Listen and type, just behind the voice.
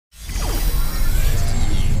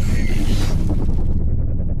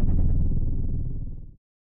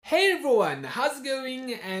everyone, how's it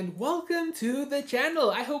going and welcome to the channel.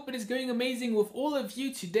 I hope it is going amazing with all of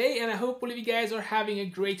you today, and I hope all of you guys are having a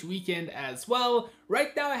great weekend as well.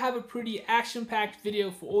 Right now I have a pretty action-packed video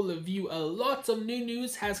for all of you. A lot of new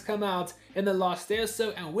news has come out in the last day or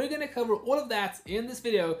so, and we're going to cover all of that in this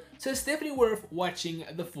video, so it's definitely worth watching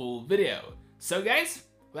the full video. So guys,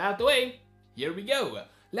 out the way, here we go.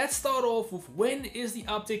 Let's start off with when is the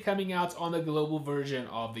update coming out on the global version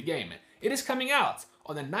of the game. It is coming out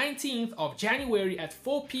on the 19th of January at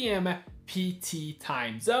 4 PM PT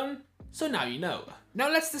time zone, so now you know. Now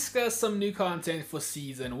let's discuss some new content for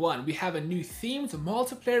Season 1. We have a new themed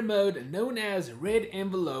multiplayer mode known as Red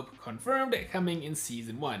Envelope confirmed coming in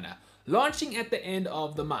Season 1, launching at the end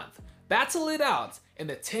of the month. Battle it out in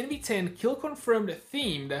the 10v10 kill confirmed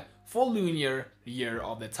themed for Lunar Year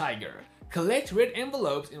of the Tiger. Collect red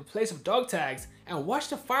envelopes in place of dog tags and watch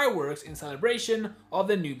the fireworks in celebration of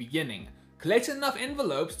the new beginning. Collect enough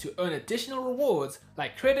envelopes to earn additional rewards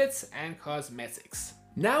like credits and cosmetics.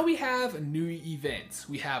 Now we have new events.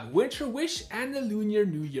 We have Winter Wish and the Lunar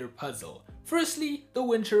New Year puzzle. Firstly, the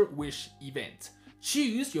Winter Wish event.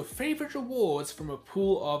 Choose your favorite rewards from a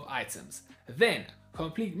pool of items. Then,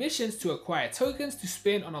 complete missions to acquire tokens to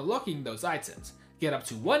spend on unlocking those items. Get up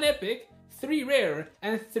to 1 epic, 3 rare,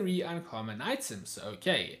 and 3 uncommon items.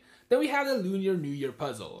 Okay. Then we have the Lunar New Year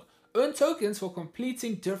puzzle. Earn tokens for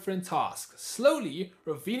completing different tasks, slowly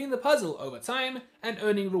revealing the puzzle over time and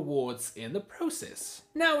earning rewards in the process.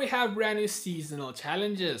 Now we have brand new seasonal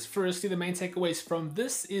challenges. Firstly, the main takeaways from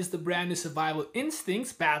this is the brand new Survival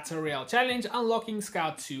Instincts Battle Royale challenge, unlocking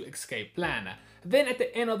Scout 2 Escape Plan. Then at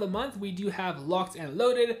the end of the month, we do have Locked and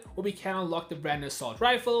Loaded, where we can unlock the brand new assault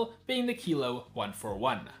rifle, being the Kilo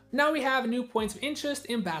 141. Now we have new points of interest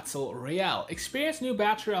in Battle Royale. Experience new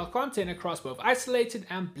Battle Royale content across both Isolated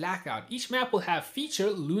and Blackout. Each map will have feature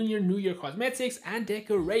Lunar New Year cosmetics and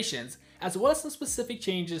decorations, as well as some specific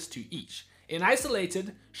changes to each. In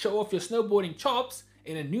Isolated, show off your snowboarding chops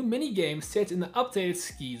in a new minigame set in the updated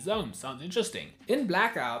ski zone. Sounds interesting. In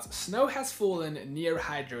Blackout, snow has fallen near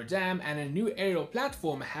Hydro Dam and a new aerial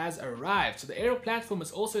platform has arrived. So the aerial platform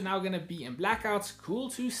is also now going to be in Blackout. Cool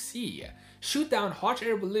to see. Shoot down hot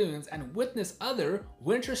air balloons and witness other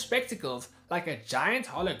winter spectacles like a giant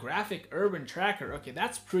holographic urban tracker. Okay,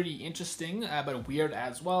 that's pretty interesting, but weird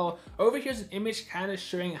as well. Over here's an image kind of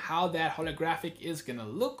showing how that holographic is gonna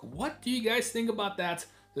look. What do you guys think about that?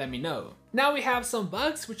 Let me know. Now we have some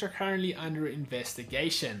bugs which are currently under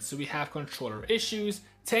investigation. So we have controller issues,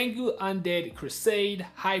 Tengu Undead Crusade,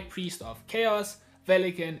 High Priest of Chaos,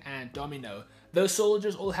 Velikan, and Domino. Those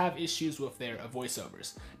soldiers all have issues with their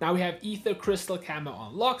voiceovers. Now we have Ether Crystal Camo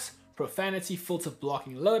unlocks, Profanity Filter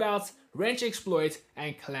blocking loadouts, Wrench exploit,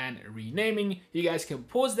 and clan renaming. You guys can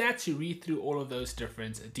pause that to read through all of those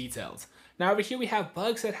different details. Now over here we have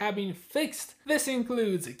bugs that have been fixed. This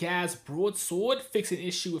includes Gaz Broadsword, fix an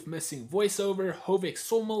issue with missing voiceover, Hovek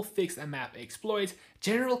Sawmill, fix a map exploit,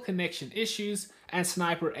 general connection issues, and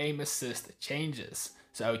sniper aim assist changes.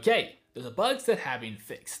 So okay, those are bugs that have been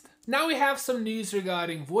fixed. Now we have some news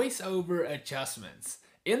regarding voiceover adjustments.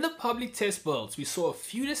 In the public test builds, we saw a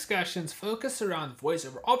few discussions focused around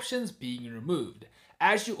voiceover options being removed.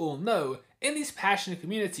 As you all know, in these passionate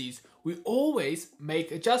communities, we always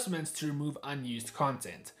make adjustments to remove unused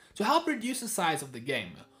content to help reduce the size of the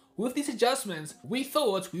game. With these adjustments, we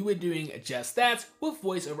thought we were doing just that with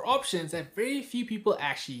voiceover options that very few people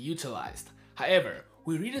actually utilized. However,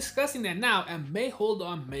 we're rediscussing that now and may hold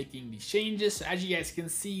on making these changes, so as you guys can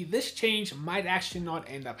see, this change might actually not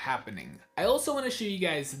end up happening. I also want to show you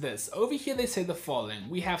guys this. Over here they say the following: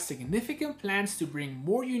 we have significant plans to bring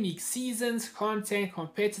more unique seasons, content,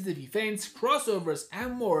 competitive events, crossovers,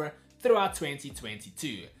 and more throughout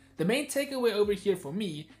 2022. The main takeaway over here for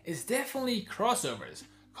me is definitely crossovers.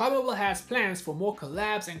 Commonwealth has plans for more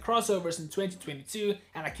collabs and crossovers in 2022,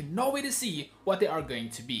 and I cannot wait to see what they are going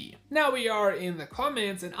to be. Now we are in the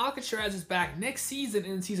comments, and Alcatraz is back next season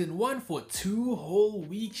in Season 1 for 2 whole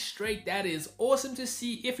weeks straight. That is awesome to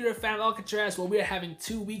see. If you're a fan of Alcatraz, well, we're having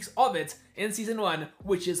 2 weeks of it in Season 1,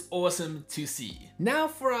 which is awesome to see. Now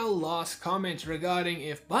for our last comment regarding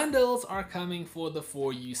if bundles are coming for the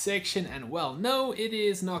For You section, and well, no, it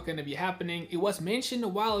is not going to be happening. It was mentioned a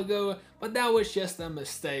while ago, but that was just a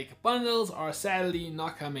mistake. Bundles are sadly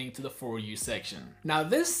not coming to the For You section. Now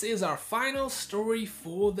this is our final story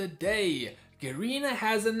for the day. Garena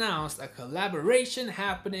has announced a collaboration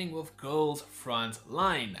happening with Girls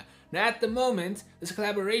Frontline. Now at the moment, this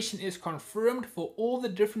collaboration is confirmed for all the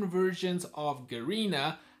different versions of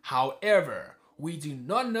Garena. However, we do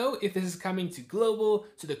not know if this is coming to global,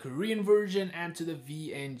 to the Korean version, and to the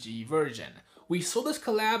VNG version. We saw this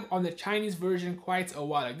collab on the Chinese version quite a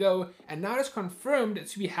while ago, and now it's confirmed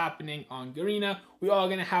to be happening on Garena. We are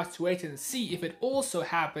going to have to wait and see if it also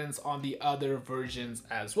happens on the other versions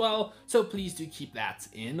as well, so please do keep that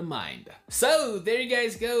in mind. So there you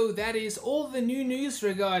guys go, that is all the new news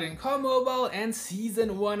regarding COD Mobile and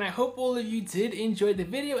Season 1. I hope all of you did enjoy the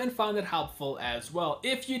video and found it helpful as well.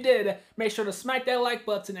 If you did, make sure to smack that like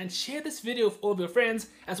button and share this video with all of your friends,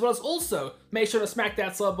 as well as also make sure to smack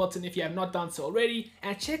that sub button if you have not done so already,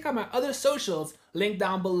 and check out my other socials, linked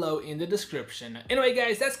down below in the description. Anyway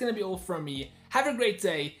guys, that's gonna be all from me. Have a great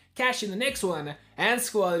day, catch you in the next one, and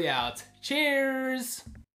Squally out. Cheers!